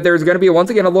gotta think that there's going to be, once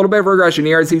again, a little bit of regression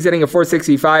here, as he's hitting a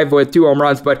 .465 with 2 home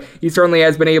runs, but he certainly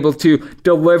has been able to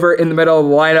deliver in the middle of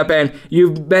the lineup. And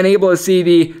you've been able to see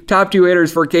the top 2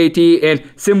 hitters for KT in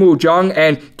Simu Jung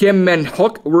and Kim Min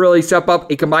Hook really step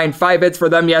up. A combined 5 hits for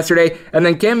them yesterday. And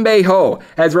then Kim Bae Ho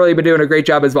has really been doing a great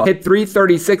job as well. Hit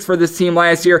 .336 for this team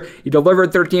last year. He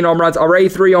delivered 13 home runs, already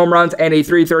 3 home runs, and a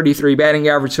 .333 batting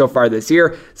average so far this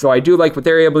year. So I do like what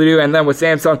they're able to do. And then with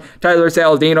Samsung, Tyler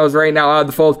Saladino is right now out of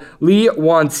the fold. Lee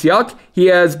Won-seok, he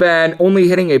has been only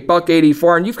hitting a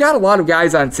 .184, and you've got a lot of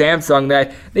guys on Samsung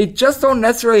that they just don't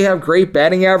necessarily have great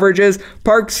batting averages.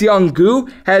 Park Seung-gu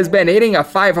has been hitting a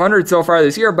 .500 so far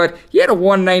this year, but he had a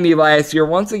 .190 last year.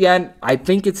 Once again, I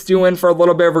think it's due in for a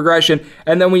little bit of regression.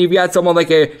 And then when you've got someone like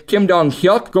a Kim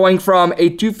Dong-hyuk going from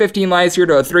a .215 last year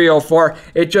to a .304,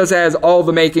 it just has all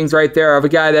the makings right there of a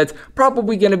guy that's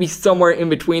probably going to be somewhere in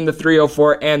between the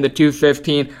 .304 and the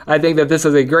 .215. I think that this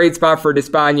is a great spot for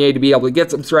Despagne to be able to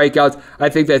get some strikeouts. I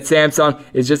think that Samsung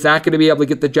is just not going to be able to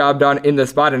get the job done in the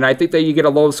spot, and I think that you get a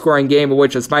low-scoring game in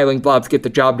which the Smiling Blobs get the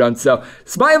job done. So,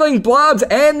 Smiling Blobs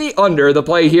and the under the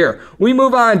play here. We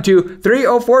move on to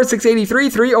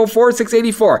 304-683,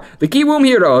 304-684. The Kiwoom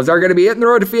Heroes are going to be hitting the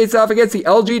road to face off against the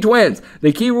LG Twins.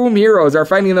 The Kiwoom Heroes are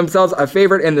finding themselves a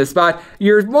favorite in this spot.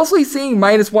 You're mostly seeing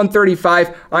minus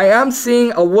 135. I am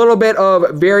seeing a little bit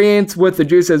of variance with the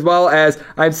juice, as well as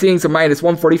I'm seeing some minus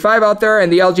 145 out there,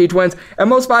 and the LG Twins at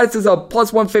most spots is a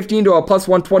plus 115 to a plus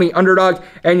 120 underdog,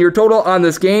 and your total on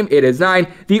this game, it is 9.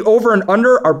 The over and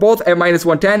under are both at minus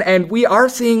 110, and we are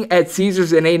seeing at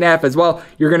Caesars an 8.5 as well.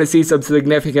 You're going to see some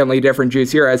significantly different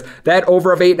juice here, as that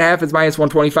over of 8.5 is minus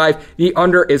 125. The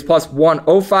under is plus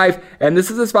 105, and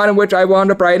this is a spot in which I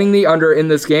wound up riding the under in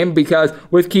this game, because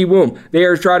with Kiwoom, they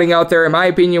are trotting out there, in my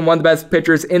opinion, one of the best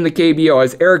pitchers in the KBO,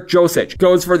 as Eric Josic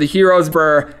goes for the Heroes.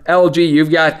 For LG,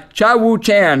 you've got Cha Woo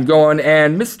Chan going,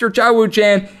 and Mr. Cha Woo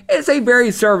Chan is a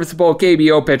very serviceable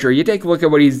KBO pitcher. You take a look at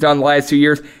what he's done the last 2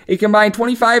 years. A combined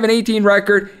 25 and 18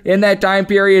 record in that time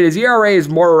period. His ERA is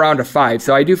more around a 5,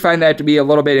 so I do find that to be a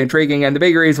little bit intriguing, and the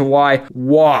big reason why,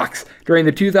 walks. During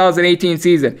the 2018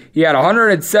 season, he had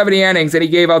 170 innings and he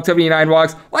gave out 79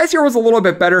 walks. Last year was a little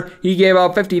bit better. He gave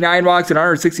out 59 walks and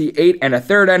 168 and a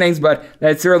third innings, but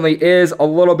that certainly is a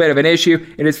little bit of an issue.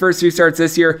 In his first 2 starts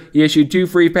this year, he issued 2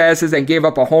 free passes and gave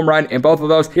up a home run in both of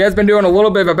those. He has been doing a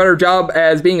little bit of a better job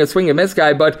as being a swing and miss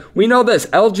guy, but we know this,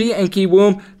 LG and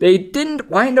Kiwoom, they didn't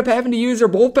wind up having to use their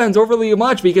bullpens overly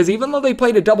much, because even though they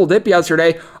played a double dip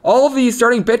yesterday, all of these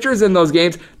starting pitchers in those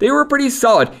games, they were pretty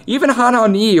solid. Even Han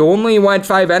Han Yi only went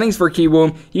 5 innings for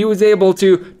Kiwoom. He was able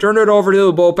to turn it over to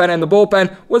the bullpen, and the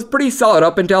bullpen was pretty solid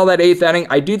up until that 8th inning.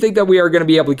 I do think that we are going to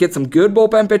be able to get some good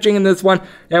bullpen pitching in this one.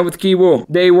 And with Kiwoom,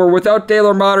 they were without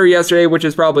Taylor Motter yesterday, which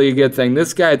is probably a good thing.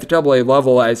 This guy at the AA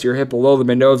level last year hit below the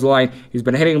Mendoza line. He's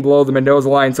been hitting below the Mendoza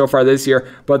line so far this year,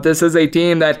 but this is a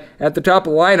team that at the top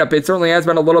of the lineup, it certainly has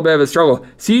been a little bit of a struggle.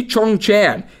 Si Chung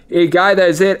Chan, a guy that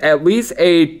has hit at least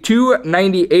a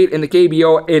 298 in the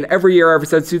KBO in every year ever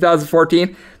since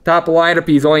 2014. top of the lineup.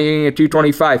 He's only hitting at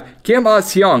 225. Kim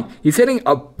Seong, he's hitting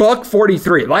a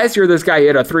 $143. Last year, this guy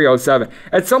hit a 307.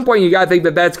 At some point, you got to think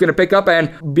that that's going to pick up. And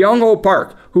Byung-ho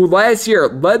Park, who last year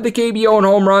led the KBO in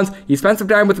home runs. He spent some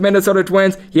time with the Minnesota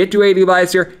Twins. He hit 280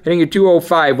 last year, hitting a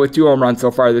 205 with 2 home runs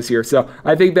so far this year. So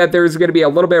I think that there's going to be a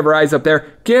little bit of a rise up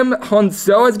there. Kim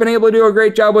Hun-seo has been able to do a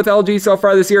great job with LG so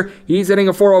far this year. He's hitting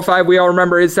a 405. We all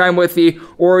remember his time with the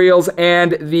Orioles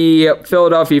and the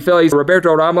Philadelphia Phillies.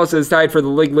 Roberto Ramos is tied for the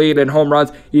league lead in home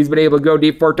runs. He's been able to go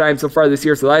deep 4 times so far this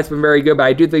year, so that's been very good. But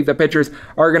I do think the pitchers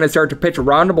are going to start to pitch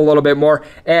around him a little bit more.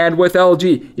 And with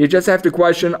LG, you just have to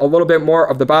question a little bit more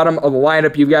of the bottom of the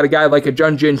lineup. You've got a guy like a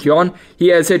Jun Jin Hyun. He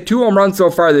has hit 2 home runs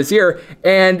so far this year,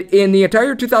 and in the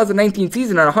entire 2019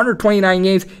 season, on 129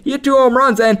 games, he hit 2 home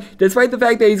runs. And despite the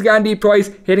fact that he's gone deep twice,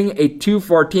 hitting a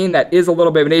 214, that is a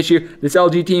little bit of an issue. This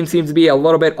LG team seems to be a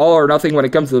little bit all or nothing when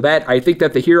it comes to the bat. I think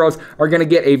that the Heroes are going to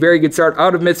get a very good start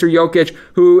out of Mr. Jokic,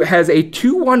 who has a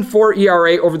 2.14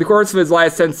 ERA over the course of his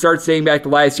last 10 starts dating back to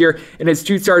last year. In his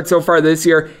 2 starts so far this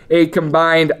year, a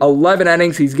combined 11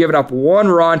 innings. He's given up 1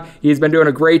 run. He's been doing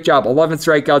a great job. 11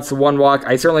 strikeouts to 1 walk.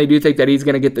 I certainly do think that he's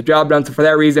going to get the job done. So for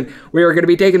that reason, we are going to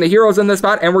be taking the Heroes in this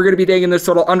spot, and we're going to be taking this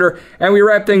total under. And we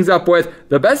wrap things up with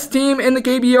the best team in the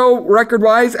KBO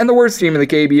record-wise and the worst team in the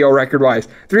KBO record-wise.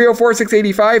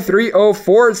 304-685,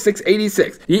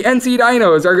 304-686. The NC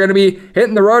Dinos are going to be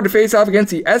hitting the road to face off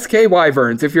against the SK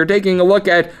Wyverns. If you're taking a look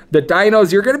at the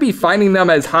Dinos, you're going to be finding them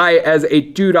as high as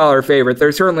a $2 favorite.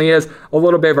 There certainly is a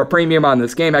little bit of a premium on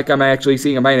this game. Heck, I'm actually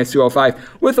seeing a minus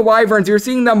 205. With the Wyverns, you're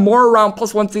seeing them more around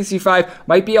plus 165.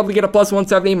 Might be able to get a plus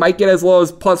 170, might get as low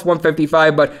as plus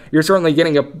 155, but you're certainly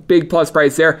getting a big plus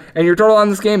price there. And your total on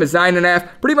this game is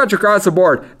 9.5, pretty much across the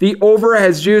board. The over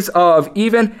has juice of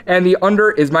even, and the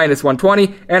under is minus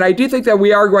 120. And I do think that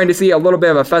we are going to see a little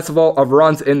bit of a festival of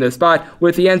runs in this spot.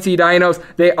 With the NC Dinos,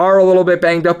 they are a little bit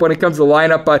banged up when it comes to the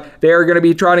lineup, but they are going to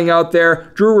be trotting out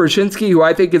there Drew Roshinsky, who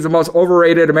I think is the most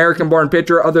overrated American-born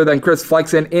pitcher other than Chris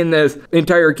Flexen in this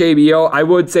entire KBO. I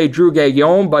would say Drew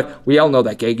Gagnon, but we all know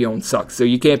that Gagnon sucks, so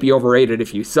you can't be overrated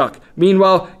if you suck.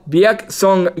 Meanwhile, Baek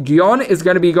Sung Gyeon is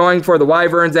going to be going for the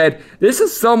Wyverns, and this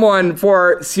is someone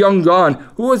for Seonggun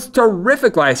who was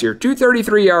terrific last year.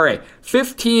 2.33 ERA,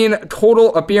 15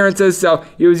 total appearances, so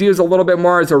he was used a little bit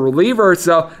more as a reliever,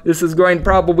 so this is going to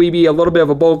probably be a little bit of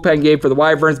a bullpen game for the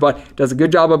Wyverns, but does a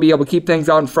good job of being able to keep things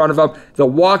out in front of him. The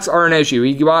walks are an issue.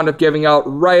 He wound up giving out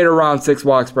right around 6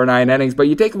 walks per 9 innings, but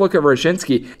you take a look at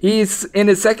Roshinsky. He's in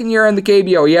his second year in the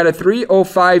KBO. He had a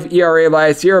 3.05 ERA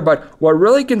last year, but what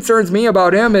really concerns me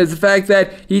about him is the fact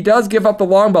that he does give up the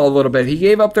long ball a little bit. He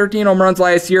gave up 13 home runs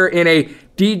last year in a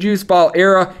de-juice ball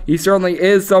era. He certainly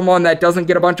is someone that doesn't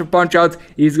get a bunch of punch-outs.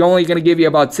 He's only going to give you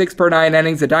about 6 per 9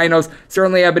 innings. The Dinos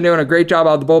certainly have been doing a great job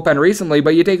out of the bullpen recently,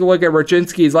 but you take a look at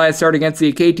Roshinsky's last start against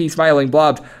the KT Smiling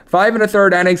Blobs. 5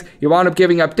 1/3 innings. He wound up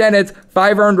giving up 10 hits,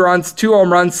 5 earned runs, 2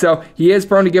 home runs, so he is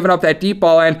prone to giving up that deep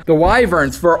ball. And the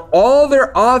Wyverns, for all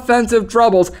their offensive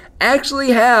troubles, actually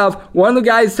have one of the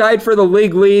guys tied for the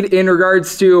league lead in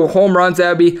regards to home runs. That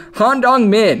would be Han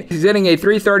Dong-min. He's hitting a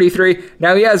 333.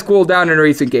 Now, he has cooled down in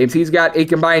recent games. He's got a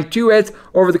combined 2 hits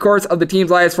over the course of the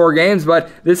team's last 4 games, but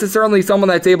this is certainly someone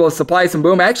that's able to supply some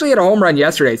boom. Actually had a home run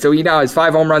yesterday, so he now has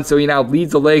 5 home runs, so he now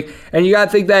leads the league. And you got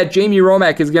to think that Jamie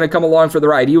Romack is going to come along for the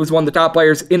ride. He was one of the top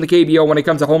players in the KBO when it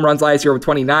comes to home runs last year with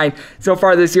 29. So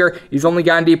far this year, he's only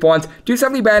gone deep once.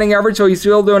 270 batting average, so he's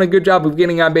still doing a good job of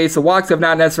getting on base. The walks have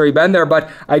not necessarily been there, but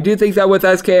I do think that with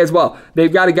SK as well,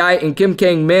 they've got a guy in Kim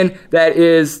Kang-min that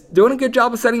is doing a good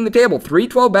job of setting the table.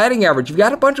 312 batting average. You've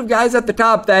got a bunch of guys at the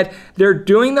top that they're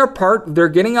doing their part. They're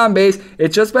getting on base.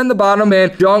 It's just been the bottom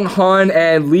men, Jung Hun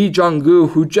and Lee Jung-gu,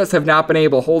 who just have not been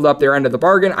able to hold up their end of the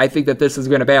bargain. I think that this is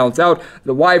going to balance out.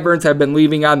 The Wyverns have been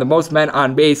leaving on the most men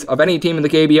on base of any team in the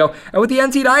KBO. And with the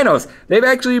NC Dinos, they've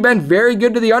actually been very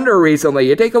good to the under recently.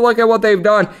 You take a look at what they've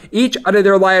done. Each out of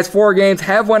their last 4 games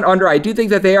have went under. I do think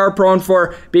that they are prone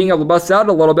for being able to bust out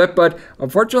a little bit, but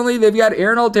unfortunately they've got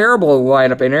Aaron L. Terrible in the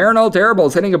lineup, and Aaron L. Terrible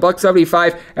is hitting a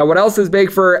 $175. And what else is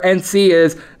big for NC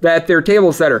is that their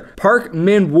table setter, Park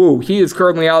Min-woo, he is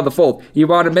currently out of the fold. He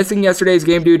wound up missing yesterday's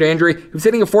game due to injury. He was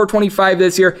hitting a 425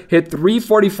 this year, hit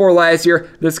 344 last year.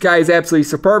 This guy is absolutely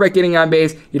superb at getting on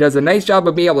base. He does a nice job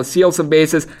of being able to seal some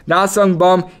bases. Na Sung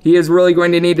Bum, he is really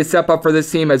going to need to step up for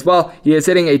this team as well. He is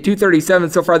hitting a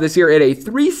 237 so far this year, hit a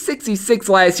 366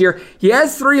 last year. He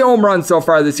has 3 3 home runs so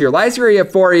far this year. Last year he had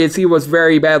 4 as he was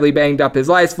very badly banged up. His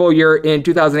last full year in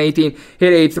 2018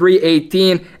 hit a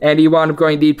 .318 and he wound up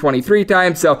going deep 23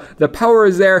 times. So the power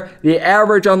is there. The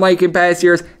average, unlike in past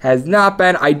years, has not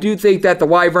been. I do think that the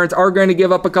Wyverns are going to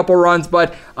give up a couple runs,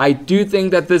 but I do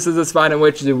think that this is a spot in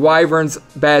which the Wyverns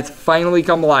bats finally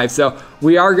come alive. So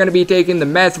we are going to be taking the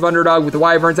massive underdog with the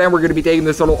Wyverns, and we're going to be taking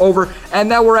this total over.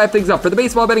 And that will wrap things up for the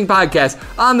Baseball Betting Podcast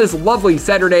on this lovely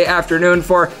Saturday afternoon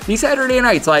for the Saturday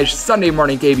night / Sunday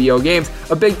morning KBO games.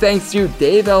 A big thanks to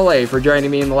Dave L.A. for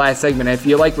joining me in the last segment. And if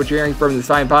you like what you're hearing from this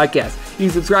fine podcast, you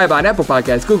can subscribe on Apple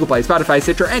Podcasts, Google Play, Spotify,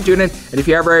 Stitcher, and TuneIn. And if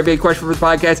you ever have a question for the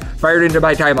podcast, fire it into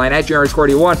my timeline at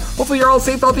JR_1. Hopefully you're all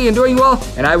safe, healthy, and doing well.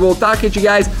 And I will talk at you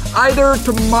guys either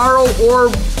tomorrow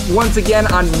or once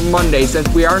again on Monday, since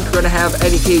we aren't going to have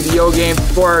any KBO games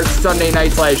for Sunday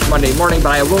night / Monday morning.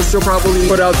 But I will still probably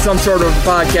put out some sort of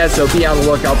podcast, so be on the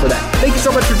lookout for that. Thank you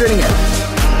so much for tuning in.